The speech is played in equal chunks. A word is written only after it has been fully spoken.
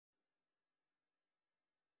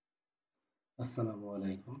আসসালামু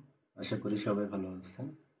আলাইকুম। আশা করি সবাই ভালো আছেন।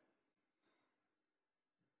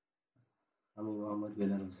 আমি মোহাম্মদ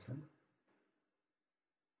বেলাল হোসেন।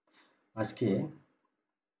 আজকে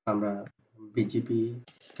আমরা বিজিপি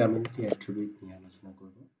কমিউনিটি অ্যাট্রিবিউট নিয়ে আলোচনা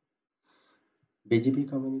করব। BGP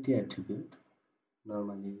community attribute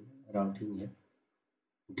normally routing এর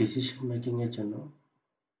ডিসিশন মেকিং এর জন্য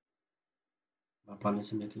বা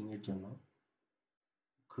পলিসি মেকিং এর জন্য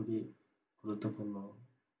খুবই গুরুত্বপূর্ণ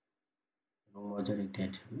এবং মজার একটি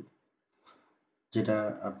অ্যাট্রিবিউট, যেটা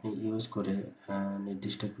আপনি ইউজ করে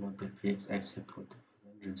নির্দিষ্ট কোনো প্রিফিক্স অ্যাকসেপ্ট করতে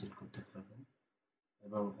পারবেন, রিজেক্ট করতে পারবেন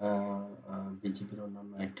এবং বিজিপির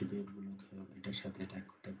অন্যান্য অ্যাট্রিবিউটগুলোকেও এটার সাথে ট্যাগ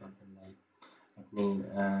করতে পারবেন। লাইক আপনি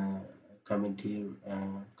কমিউনিটি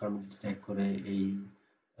কমিউনিটি ট্যাগ করে এই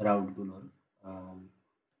রাউটগুলোর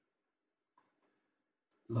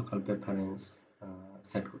লোকাল প্রেফারেন্স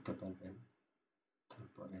সেট করতে পারবেন,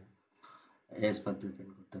 তারপরে এজ পাথ প্রিপেয়ার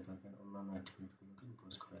করতে পারবেন, অন্যান্য অ্যাট্রিবিউটগুলোকে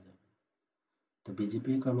ইম্পোজ করা যাবে। তো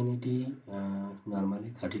বিজিপি কমিউনিটি নর্মালি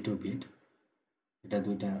 32 বিট, এটা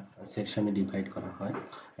দুইটা সেকশনে ডিভাইড করা হয়।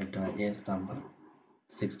 একটা এস নাম্বার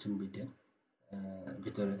 16 বিটের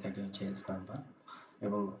ভিতরে থাকে হচ্ছে এস নাম্বার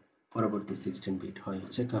এবং পরবর্তী 16 বিট হয়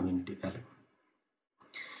হচ্ছে কমিউনিটি ভ্যালু।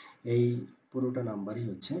 এই পুরোটা নাম্বারই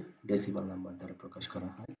হচ্ছে ডেসিমাল নাম্বার দ্বারা প্রকাশ করা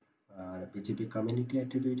হয়। আর বিজিপি কমিউনিটি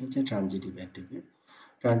অ্যাট্রিবিউট হচ্ছে ট্রানজিটিভ অ্যাট্রিবিউট।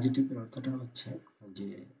 ট্রানজিটিভের অর্থটা হচ্ছে যে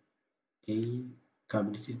এই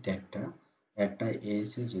কমিউনিটি ট্যাগটা একটা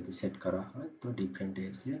এস এ যদি সেট করা হয় তো ডিফারেন্ট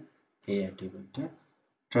এস এ এই অ্যাট্রিবিউটটা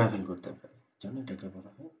ট্রাভেল করতে পারে, জন্য এটাকে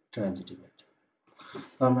বলা হয় ট্রানজিটিভ অ্যাট্রিবিউট।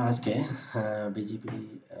 তো আমরা আজকে বিজিপি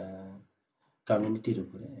কমিউনিটির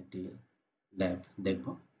উপরে একটি ল্যাব দেখব।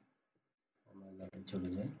 আমরা ল্যাবে চলে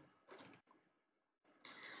যাই।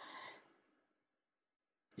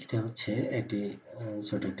 এটা হচ্ছে একটি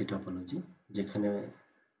ছোট একটি টপোলজি, যেখানে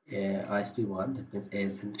ISP1 দ্যাট মিন্স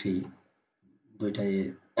ASN3 দুইটাই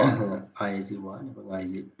ISE1 এবং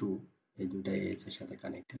ISE2 এই দুইটাই AS এর সাথে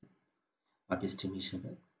কানেক্টেড আপস্ট্রিম হিসেবে,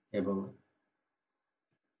 এবং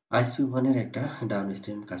ISP1 এর একটা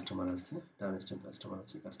ডাউনস্ট্রিম কাস্টমার আছে। ডাউনস্ট্রিম কাস্টমার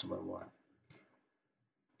হচ্ছে কাস্টমার 1।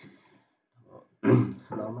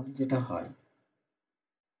 নরমালি যেটা হয়,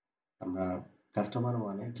 আমরা কাস্টমার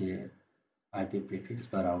 1 এর যে আইপি প্রিফিক্স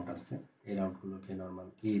বা রাউট আছে, এই রাউটগুলোকে নরমাল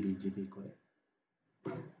ABGP করে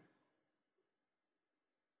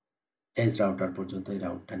এজ রাউটার পর্যন্ত এই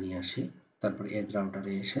রাউটটা নিয়ে আসি। তারপর এজ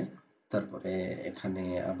রাউটারে এসে তারপরে এখানে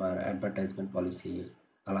আবার অ্যাডভার্টাইজমেন্ট পলিসি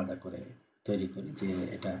আলাদা করে তৈরি করি যে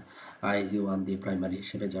এটা ISE1 দিয়ে প্রাইমারি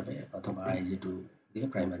হিসেবে যাবে অথবা ISE2 দিয়ে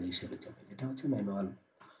প্রাইমারি হিসেবে যাবে। এটা হচ্ছে ম্যানুয়াল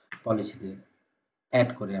পলিসিতে অ্যাড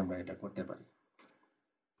করে আমরা এটা করতে পারি।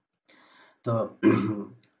 তো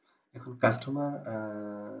এখন কাস্টমার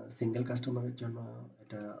সিঙ্গেল কাস্টমারের জন্য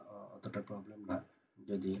এটা অতটা প্রবলেম না।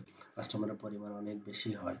 যদি কাস্টমারের পরিমাণ অনেক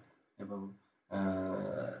বেশি হয় এবং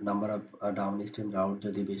নাম্বার অফ ডাউনস্ট্রিম রাউট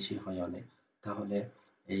যদি বেশি হয় অনেক, তাহলে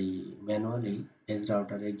এই ম্যানুয়ালি এজ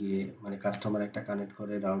রাউটারে গিয়ে মানে কাস্টমার একটা কানেক্ট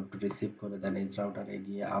করে রাউট রিসিভ করে দেন এজ রাউটারে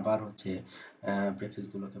গিয়ে আবার হচ্ছে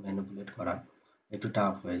প্রেফিক্সগুলোকে ম্যানিপুলেট করা একটু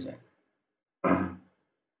টাফ হয়ে যায়।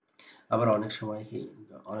 আবার অনেক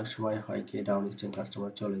সময় হয় কি ডাউনস্ট্রিম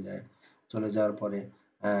কাস্টমার চলে যায়। চলে যাওয়ার পরে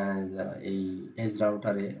এই এজ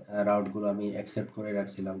রাউটারে রাউটগুলো আমি অ্যাকসেপ্ট করে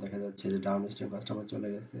রাখছিলাম। দেখা যাচ্ছে যে ডাউনস্ট্রিম কাস্টমার চলে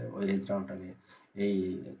গেছে, ওই এজ রাউটারে এই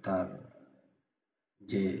তার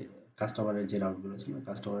যে কাস্টমারের যে রাউটগুলো ছিল,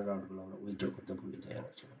 কাস্টমারের রাউটগুলো আমরা উইথড্র করতে ভুলে যাই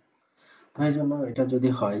অনেক সময়। তো এই জন্য এটা যদি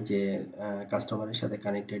হয় যে কাস্টমারের সাথে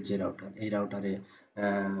কানেক্টেড যে রাউটার, এই রাউটারে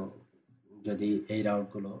যদি এই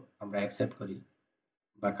রাউটগুলো আমরা অ্যাকসেপ্ট করি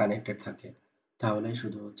বা কানেক্টেড থাকে, তাহলে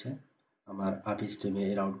শুধু হচ্ছে আমার আপস্ট্রিমে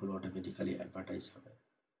এই রাউটগুলো অটোমেটিক্যালি অ্যাডভার্টাইজ হবে।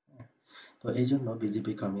 হ্যাঁ? তো এই জন্য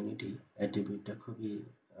বিজিপি কমিউনিটি অ্যাট্রিবিউটটা খুবই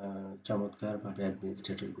চমৎকারভাবে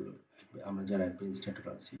অ্যাডমিনিস্ট্রেটরগুলো, আমরা যারা অ্যাডমিনিস্ট্রেটর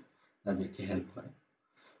আছি তাদেরকে হেল্প করে।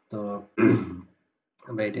 তো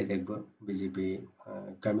আমরা এটাই দেখব। বিজিপি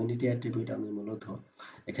কমিউনিটি অ্যাট্রিবিউট আমি মূলত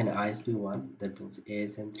এখানে ISP1 দ্যাট মিন্স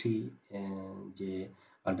ASN3 যে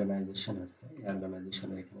অর্গানাইজেশন আছে, এই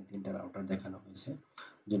অর্গানাইজেশনের এখানে 3টা রাউটার দেখানো হয়েছে।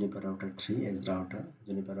 Juniper router 3 age router,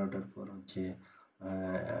 Juniper router 4 হচ্ছে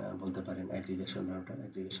বলতে পারেন aggregation router,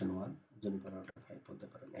 aggregation 1, Juniper router 5 বলতে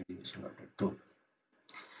পারেন অ্যাগ্রিগেশন রাউটার 2।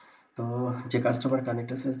 তো যে কাস্টমার কানেক্ট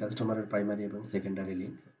আছে, কাস্টমারের প্রাইমারি এবং সেকেন্ডারি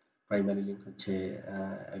লিঙ্ক। প্রাইমারি লিঙ্ক হচ্ছে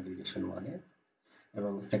অ্যাগ্রিগেশন 1 এ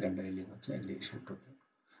এবং সেকেন্ডারি লিঙ্ক হচ্ছে অ্যাগ্রিগেশন 2 তে।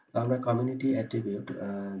 তো আমরা কমিউনিটি অ্যাট্রিবিউট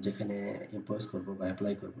যেখানে ইম্পোজ করব বা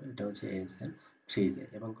অ্যাপ্লাই করব, এটা হচ্ছে ASN 3 তে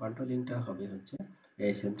এবং কন্ট্রোল লিঙ্কটা হবে হচ্ছে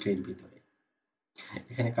ASN 3 এর ভিতরে।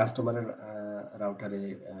 এখানে কাস্টমারের রাউটারে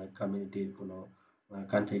কমিউনিটির কোনো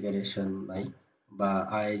কনফিগারেশন নাই, বা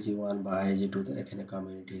IIG1 বা IIG2 তে এখানে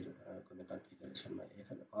কমিউনিটির কোনো কনফিগারেশন নাই।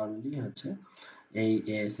 এখানে অনলি হচ্ছে এই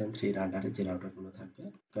ASN3 এর আন্ডারে যে রাউটারগুলো থাকবে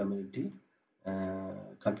কমিউনিটি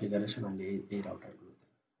কনফিগারেশন অনলি এই রাউটারগুলোতে।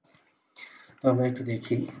 তো আমরা একটু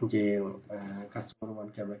দেখি যে কাস্টমার 1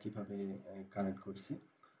 কে আমরা কিভাবে কানেক্ট করছি।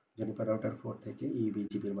 জুনিপার রাউটার 4 থেকে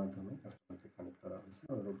EBGP এর মাধ্যমে কাস্টমারকে কানেক্ট করা হয়েছে,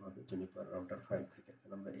 অনুরূপভাবে জুনিপার রাউটার 5 থেকে।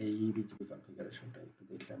 তাহলে আমরা এই EBGP কনফিগারেশনটা একটু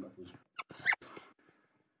দেখলে আমরা বুঝবো।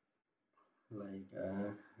 লাইক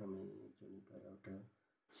আমি জুনিপার রাউটার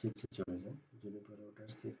 6 এ চলে যাই। জুনিপার রাউটার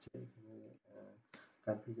 6 এ এখানে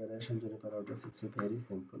configuration Juniper router 6 a very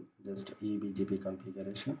simple, just EBGP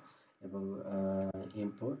configuration এবং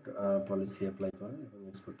ইম্পোর্ট পলিসি অ্যাপ্লাই করা এবং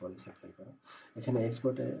এক্সপোর্ট পলিসি অ্যাপ্লাই করা। এখানে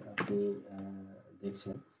এক্সপোর্টে আপনি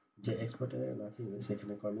দেখছেন যে এক্সপোর্টে নাথিং ইজ,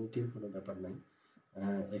 এখানে কমিউনিটির কোনো ব্যাপার নাই।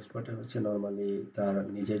 এক্সপোর্টে হচ্ছে নরমালি তার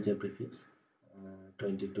নিজের যে প্রিফিক্স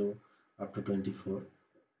 22 আপ টু 24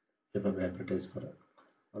 এভাবে অ্যাডভার্টাইজ করা,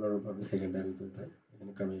 অনুরূপভাবে সেকেন্ডারিতেও তাই,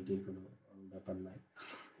 এখানে কমিউনিটির কোনো ব্যাপার নাই।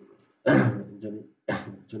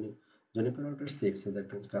 Juniper router 6 A that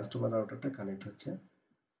means customer রাউটারটা connect হচ্ছে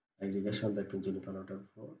aggregation that means Juniper router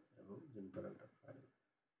 4 এবং জুনিপার রাউটার 5।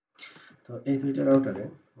 তো এই দুইটা রাউটারে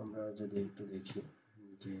আমরা যদি একটু দেখি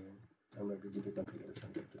যে আমরা বিজিপি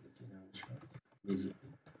কনফিগারেশনটা একটু দেখি, বিজিপি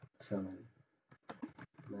সামারি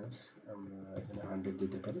ম্যাস আমরা এখানে 100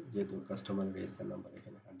 দিতে পারি, যেহেতু কাস্টমারের এসএন নাম্বার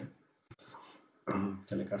এখানে 100।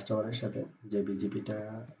 তাহলে কাস্টমারের সাথে যে বিজিপিটা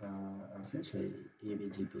আছে সেই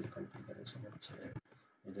এবিজিপি কনফিগারেশন হচ্ছে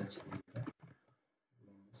এটা হচ্ছে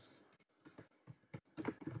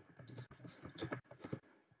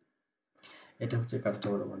এটা হচ্ছে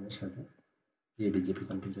কাস্টমার ওয়ানের সাথে এবিজিপি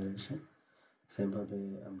কনফিগারেশন। সেম ভাবে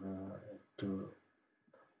আমরা একটু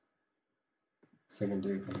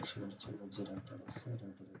সেকেন্ডারি কানেকশনের জন্য যে রাউটার আছে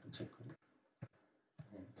রাউটার একটু চেক করি।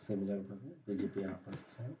 সিমিলার ভাবে বিজিপি আপ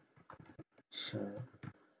আসছে,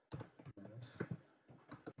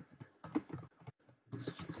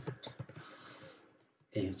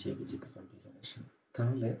 এই হচ্ছে বিজিপি কনফিগারেশন।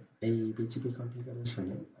 তাহলে এই বিজিপি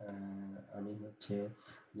কনফিগারেশনে আমি হচ্ছে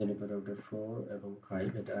জেনিফার রাউটার 4 এবং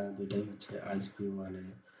 5 এটা দুইটাই হচ্ছে ISP1 এ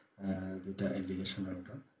দুইটা অ্যাগ্রিগেশন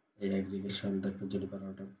রাউটার। এই অ্যাগ্রিগেশন দেখবেন Jennifer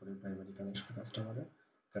router 4 a primary connection কাস্টমারের,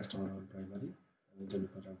 কাস্টমার 1 প্রাইমারি এবং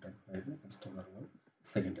জেনিফার রাউটার 5 এ কাস্টমার 1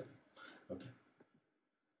 সেকেন্ডারি। ওকে,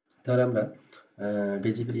 তাহলে আমরা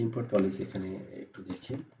বিজিপির ইম্পোর্ট পলিসি এখানে একটু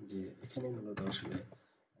দেখি যে এখানে মূলত আসলে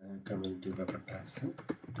কমিউনিটির ব্যাপারটা আছে।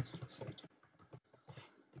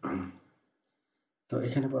 তো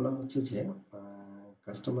এখানে বলা হচ্ছে যে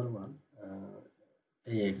কাস্টমার 1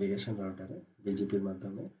 এই অ্যাগ্রিগেশন রাউটারে বিজিপির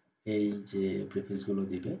মাধ্যমে এই যে প্রিফিক্স গুলো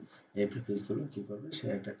দিবে, এই প্রিফিক্স গুলো কি করবে, সে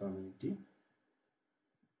একটা কমিউনিটি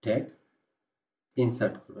ট্যাগ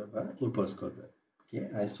ইনসার্ট করবে বা ইম্পোজ করবে কে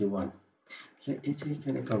ISP1। এই যে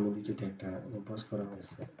এখানে কমিউনিটি ট্যাগটা ইম্পোজ করা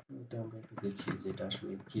হয়েছে, এটা আমরা একটু দেখি যে এটা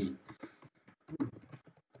আসলে কি।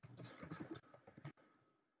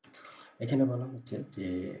 এখানে বলা হচ্ছে যে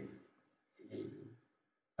এই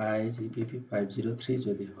IGPP 503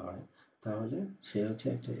 যদি হয় তাহলে সে হচ্ছে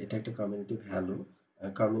এটা একটা কমিউনিটি ভ্যালু,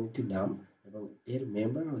 কমিউনিটি নাম, এবং এর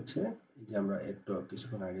মেম্বার হচ্ছে এই যে আমরা একটু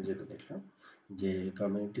কিছুক্ষণ আগে যেটা দেখলাম যে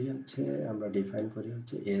কমিউনিটি হচ্ছে আমরা ডিফাইন করি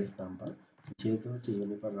হচ্ছে এস নাম্বার, যেহেতু হচ্ছে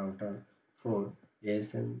ইউনিফার রাউটার 4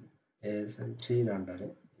 ASN3 এর আন্ডারে,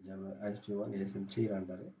 এই যে আমরা ISP1 ASN3 এর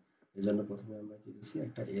আন্ডারে, এজন্য প্রথমে আমরা কি দিছি,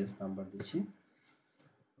 একটা এস নাম্বার দিছি,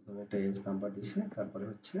 প্রথমে একটা এস নাম্বার দিছি, তারপরে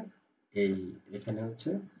হচ্ছে এই এখানে হচ্ছে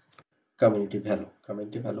কমিউনিটি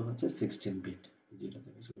ভ্যালু হচ্ছে 16 বিট, 0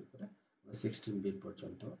 থেকে শুরু করে 16 বিট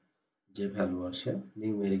পর্যন্ত যে ভ্যালু আসে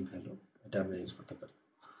নিউমেরিক ভ্যালু, এটা আমরা ইউজ করতে পারি।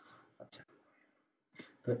 আচ্ছা,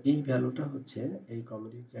 তো এই ভ্যালুটা হচ্ছে এই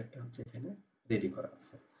কমিউনিটি ট্যাগটা হচ্ছে এখানে রেডি করা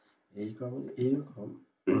আছে। এইরকম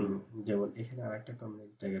যেমন এখানে আরেকটা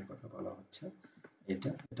কমিউনিটি ট্যাগের কথা বলা হচ্ছে,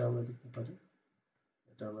 এটা আমরা দেখতে পারি।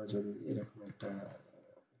 এটা আমরা যদি এরকম একটা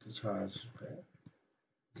কিছু আসবে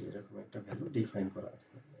যে এরকম একটা ভ্যালু ডিফাইন করা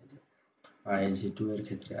আছে ISG2 এর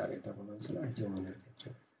ক্ষেত্রে, আর এটা বলা হয়েছিল ISG1 এর ক্ষেত্রে।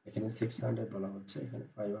 এখানে 600 বলা হচ্ছে, এখানে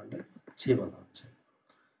 503 বলা হচ্ছে।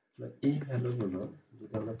 এই ভ্যালুগুলো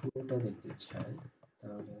যদি আমরা পুরোটা দেখতে চাই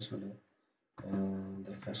তাহলে আসলে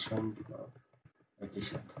দেখা সম্ভব একই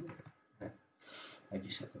সাথে, হ্যাঁ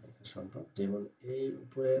একই সাথে দেখা সম্ভব। যেমন এই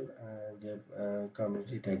উপরের যে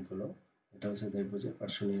কমিউনিটি ট্যাগগুলো, এটা হচ্ছে দেখবো যে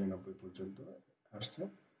 599 পর্যন্ত আসছে,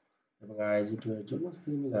 এবং ISG2 এর জন্য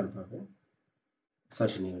সিমিলার ভাবে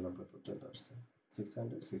 699 পর্যন্ত আসছে।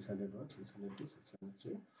 600, 601, 602,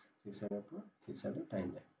 603, 604,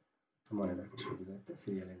 699 মনে রাখার সুবিধার্থে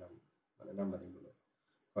সিরিয়ালি মানে নাম্বারিং গুলো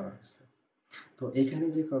করা হয়েছে। তো এখানে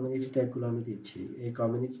যে কমিউনিটি ট্যাগ গুলো আমি দিচ্ছি, এই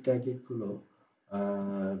কমিউনিটি ট্যাগ গুলো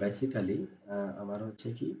বেসিক্যালি আমার হচ্ছে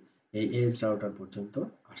কি এই এজ রাউটার পর্যন্ত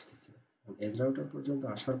আসতেছে। এজ রাউটার পর্যন্ত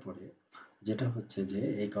আসার পরে যেটা হচ্ছে যে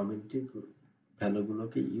এই কমিউনিটি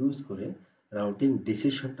ভ্যালুগুলোকে ইউজ করে রাউটিং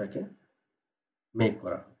ডিসিশনটাকে মেক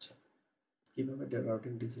করা হচ্ছে। কিভাবে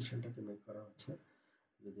রাউটিং ডিসিশনটাকে মেক করা হচ্ছে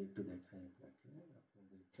যদি একটু দেখাই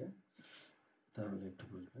আপনাদেরকে, তাহলে একটু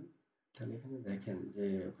বুঝবেন। তাহলে এখানে দেখেন যে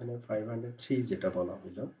ওখানে 503 যেটা বলা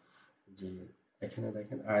হলো, যে এখানে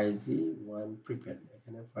দেখেন IG1 প্রিপেড,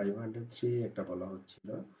 এখানে 503 একটা বলা হচ্ছিল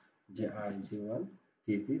যে IG1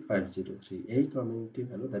 PP503, এই কমিউনিটি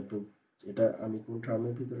ভ্যালু দ্যাট মিন, এটা আমি কোন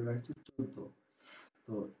টার্মের ভিতরে রাখছি, 14।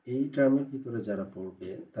 তো এই টার্মের ভিতরে যারা পড়বে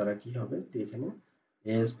তারা কি হবে, তো এখানে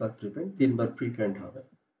এস বা প্রিপেন্ড 3 বার প্রিপেন্ড হবে।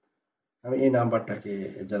 আমি এই নাম্বারটাকে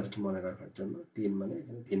জাস্ট মনে রাখার জন্য 3 মানে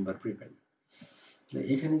এখানে 3 বার প্রিপেন্ড। তাহলে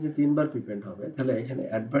এখানে যে 3 বার প্রিপেন্ড হবে, তাহলে এখানে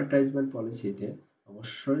অ্যাডভার্টাইজমেন্ট পলিসিতে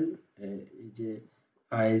অবশ্যই এই যে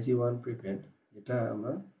আইজি1 প্রিপেন্ড, এটা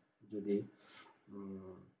আমরা যদি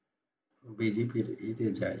বিজিপির ইতে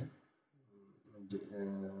যাই,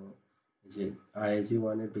 যে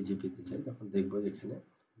আইএসি1 এর বিজিপিতে যাই, তখন দেখবো এখানে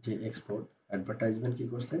যে এক্সপোর্ট অ্যাডভার্টাইজমেন্ট কি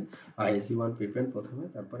করছে, আইএসি1 প্রিপেন্ড প্রথমে,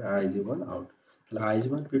 তারপরে আইএসি1 আউট। তাহলে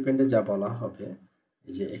আইএসি1 প্রিপেন্ডে যা বলা হবে,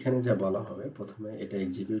 এই যে এখানে যা বলা হবে, প্রথমে এটা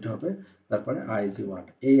এক্সিকিউট হবে, তারপরে আইএসি1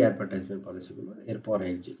 এই অ্যাডভার্টাইজমেন্ট পলিসিগুলো এরপরে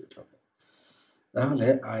এক্সিকিউট হবে। তাহলে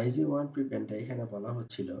আইএসি1 প্রিপেন্ডে এখানে বলা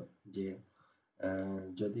হচ্ছিল যে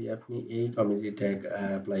যদি আপনি এই কমিউনিটি ট্যাগ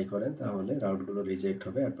অ্যাপ্লাই করেন তাহলে রাউটগুলো রিজেক্ট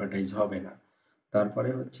হবে, অ্যাডভার্টাইজ হবে না। তারপরে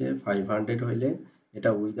হচ্ছে 500 হইলে এটা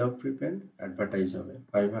উইদাউট প্রিপেন্ড অ্যাডভার্টাইজ হবে,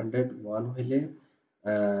 501 হইলে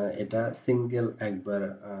এটা সিঙ্গেল একবার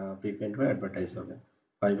প্রিপেন্ড হয়ে অ্যাডভার্টাইজ হবে,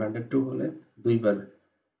 502 হলে 2 বার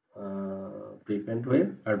প্রিপেন্ড হয়ে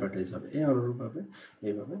অ্যাডভার্টাইজ হবে। এই অনুরূপভাবে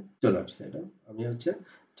এইভাবে চলে আসছে। এটা আমি হচ্ছে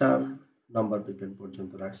 4 নম্বর প্রিপেন্ড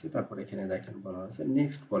পর্যন্ত রাখছি। তারপর এখানে দেখেন বলা আছে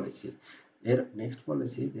নেক্সট পলিসি। এর নেক্সট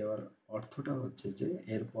পলিসি দেওয়ার অর্থটা হচ্ছে যে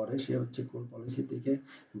এরপরে সে হচ্ছে কোন পলিসি থেকে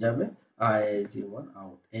যাবে, আইএসি1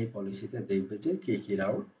 আউট, এই পলিসিতে দেখবে যে কি কি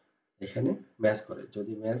রাউট এখানে ম্যাচ করে।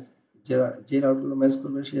 যদি ম্যাচ, যে রাউটগুলো ম্যাচ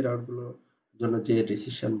করবে সেই রাউটগুলোর জন্য যে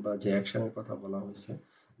ডিসিশন বা যে অ্যাকশনের কথা বলা হয়েছে,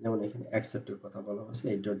 যেমন এখানে অ্যাকসেপ্টের কথা বলা হয়েছে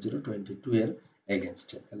 8.0.22 এর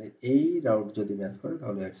এগেইনস্টে, তাহলে এই রাউট যদি ম্যাচ করে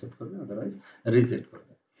তাহলে অ্যাকসেপ্ট করবে, আদারওয়াইজ রিজেক্ট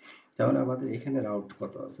করবে। তাহলে আমাদের এখানে রাউট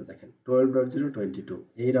কত আছে দেখেন, 12.0.22,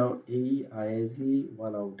 এই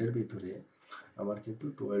আইএসি1 আউটের ভিতরে আমার কিন্তু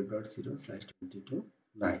 12.0/22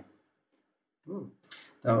 নাই।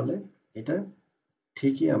 তাহলে এটা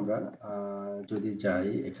ঠিকই আমরা যদি যাই,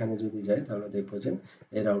 এখানে যদি যাই তাহলে দেখবো যে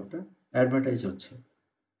এই রাউটটা অ্যাডভার্টাইজ হচ্ছে।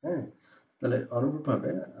 হ্যাঁ, তাহলে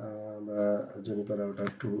অনুরূপভাবে আমরা জুনিপার রাউটার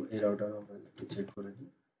 2, এই রাউটার আমরা একটু চেক করে নিই।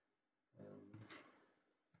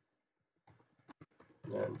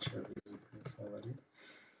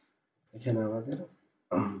 এখানে আমাদের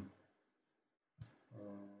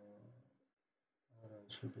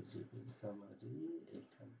বিজিপি সামারি,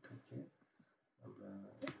 এখান থেকে আমরা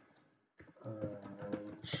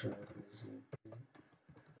বিজিপি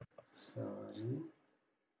সামারি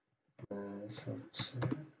হচ্ছে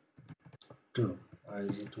 2,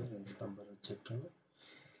 IG2 রেঞ্জ নাম্বার হচ্ছে 2,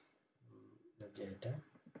 যে এটা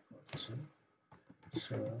হচ্ছে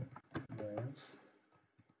শো ম্যাচ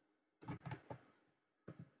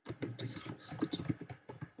ডিসপ্লে সেট।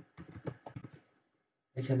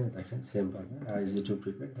 এখানে দেখেন সেম ভাবে IG2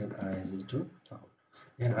 প্রিপেয়ার, দেন IG2 আউট।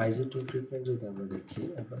 এখানে IG2 প্রিপেয়ার যদি আমরা দেখি,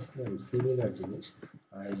 আমরা সেম সিমিলার জিনিস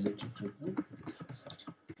IG2 প্রিপেয়ার সেট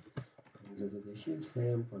যদি দেখি,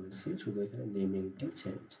 সেম পলিসি, শুধু এখানে নেমিংটা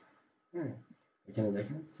চেঞ্জ। হ্যাঁ, এখানে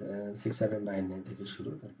দেখেন 699 থেকে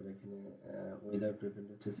শুরু, তারপরে এখানে উইদাউট প্রিপেয়ার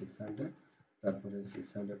হচ্ছে 600, তারপরে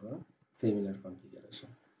 601 সিমিলার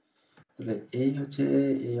কনফিগারেশন। তাহলে এই হচ্ছে,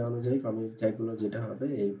 এই অনুযায়ী কমিউনিটি ট্যাগগুলো যেটা হবে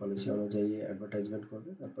এই পলিসি অনুযায়ী অ্যাডভার্টাইজমেন্ট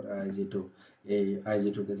করবে। তারপরে IG2, এই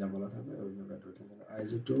IG2 তে যা বলা থাকবে ওইভাবে অ্যাডভার্টাইজমেন্ট।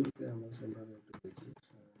 IG2 তে আমরা সেমভাবে একটু দেখি,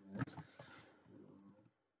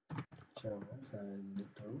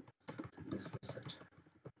 IG2 ডিসপ্লে সেট,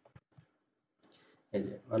 এই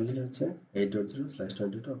যে অনলি হচ্ছে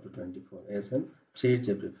 8.0/22 up to 24 ASN 3 এর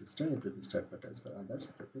যে প্রিফিক্সটা, এই প্রিফিক্সটা অ্যাডভার্টাইজ করে, আদার্স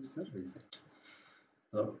প্রিফিক্স আর রিজেক্ট।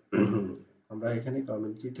 তো আমরা এখানে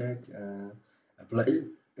কমিউনিটি ট্যাগ অ্যাপ্লাই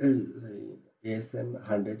ASN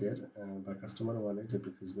 100 এর বা কাস্টমার 1 এর যে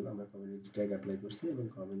প্রিফিক্সগুলো আমরা কমিউনিটি ট্যাগ অ্যাপ্লাই করছি, এবং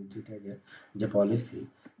কমিউনিটি ট্যাগের যে পলিসি,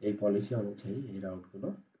 এই পলিসি অনুযায়ী এই রাউটগুলো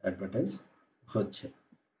অ্যাডভার্টাইজ হচ্ছে।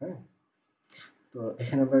 হ্যাঁ, তো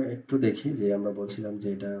এখানে আমরা একটু দেখি যে আমরা বলছিলাম যে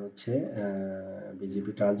এটা হচ্ছে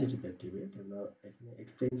বিজিপি ট্রানজিটিভ অ্যাক্টিভেট, আমরা এখানে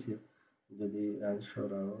এক্সটেন্সিভ যদি রানশো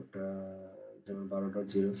রাউট যেমন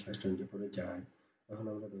 12.0/24 এ যায়, তখন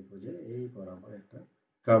আমরা দেখবো যে এই বরাবর একটা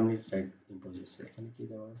কমিউনিটি ট্যাগ ইম্পোজ হচ্ছে। এখানে কি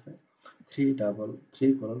দেওয়া আছে,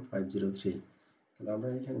 333:503। তাহলে আমরা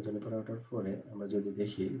এখানে জুনিপার রাউটার 4 এ আমরা যদি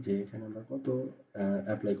দেখি যে এখানে আমরা কত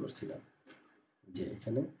অ্যাপ্লাই করছিলাম, যে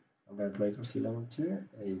এখানে আমরা অ্যাপ্লাই করছিলাম হচ্ছে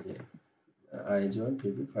এই যে IS1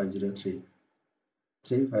 PP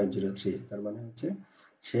 503 তার মানে হচ্ছে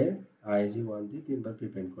সে ISE1 দিয়ে 3 বার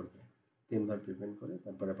প্রিপেন্ড করবে, 3 বার প্রিপেন্ড করে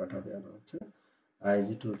তারপরে পাঠাবে। আর হচ্ছে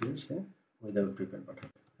ISE2 দিয়ে সে উইদাউট প্রিপেন্ড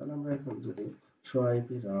পাঠাবে। তাহলে আমরা এখন যদি শো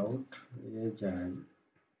আইপি রাউট এ যাই,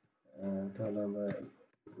 তাহলে আমরা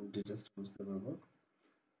ডিটেলস বুঝতে পারবো।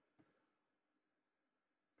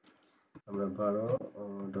 আমরা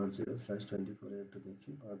 12.0/24 একটু দেখি।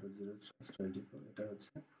 12.0/24 এটা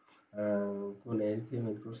হচ্ছে কোন এজ দিয়ে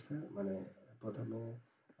মিট করছে, মানে প্রথমে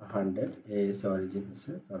 100 এস অরিজিন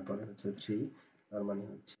হচ্ছে, তারপরে হচ্ছে 3, তার মানে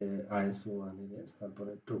হচ্ছে ISP1 এর এজ,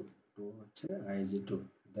 তারপরে 2 হচ্ছে ISE2,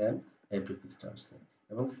 দেন এপ্রিফিক্সটা আসছে।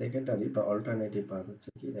 এবং সেকেন্ডারি বা অল্টারনেটিভ পাথ হচ্ছে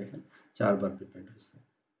কি দেখেন 4 বার প্রিপেন্ড হয়েছে,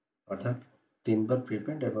 অর্থাৎ 3 বার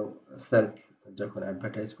প্রিপেন্ড এবং সেলফ যখন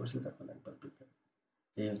অ্যাডভার্টাইজ করছে তখন 1 বার প্রিপেন্ড।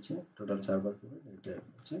 এই হচ্ছে টোটাল 4 বার প্রিপেন্ড, এটা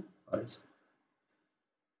হচ্ছে অরিজিন।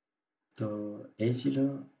 তো এই ছিল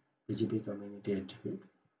বিজিপি কমিউনিটি অ্যাট্রিবিউট।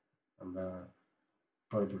 আমরা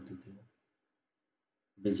পরবর্তীতে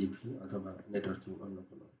বিজিপি অথবা নেটওয়ার্কিং অন্য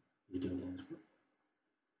কোনো ভিডিও নিয়ে আসবো।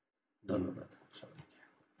 ধন্যবাদ।